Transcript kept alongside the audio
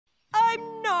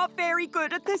not very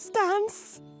good at this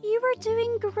dance. You were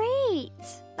doing great.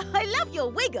 I love your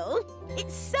wiggle.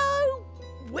 It's so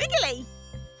wiggly.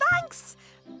 Thanks,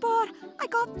 but I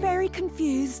got very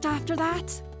confused after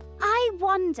that. I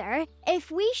wonder if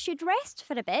we should rest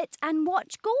for a bit and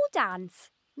watch Go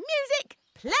dance. Music,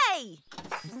 play.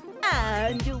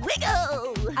 And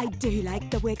wiggle. I do like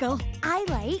the wiggle. I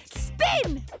like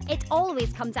Spin. it.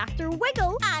 Always comes after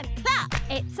wiggle. And clap.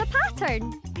 It's a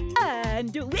pattern.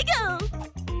 And wiggle.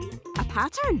 A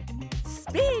pattern.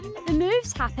 Spin. The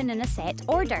moves happen in a set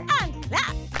order. And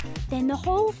clap. Then the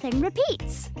whole thing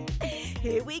repeats.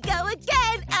 Here we go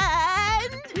again.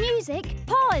 And... Music,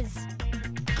 pause.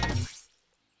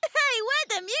 Hey, where'd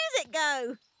the music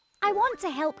go? I want to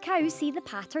help Cow see the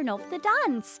pattern of the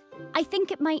dance. I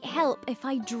think it might help if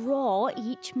I draw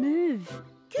each move.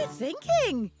 Good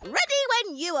thinking. Ready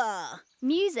when you are.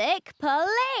 Music,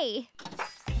 play.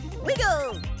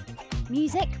 Wiggle.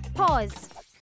 Music, pause.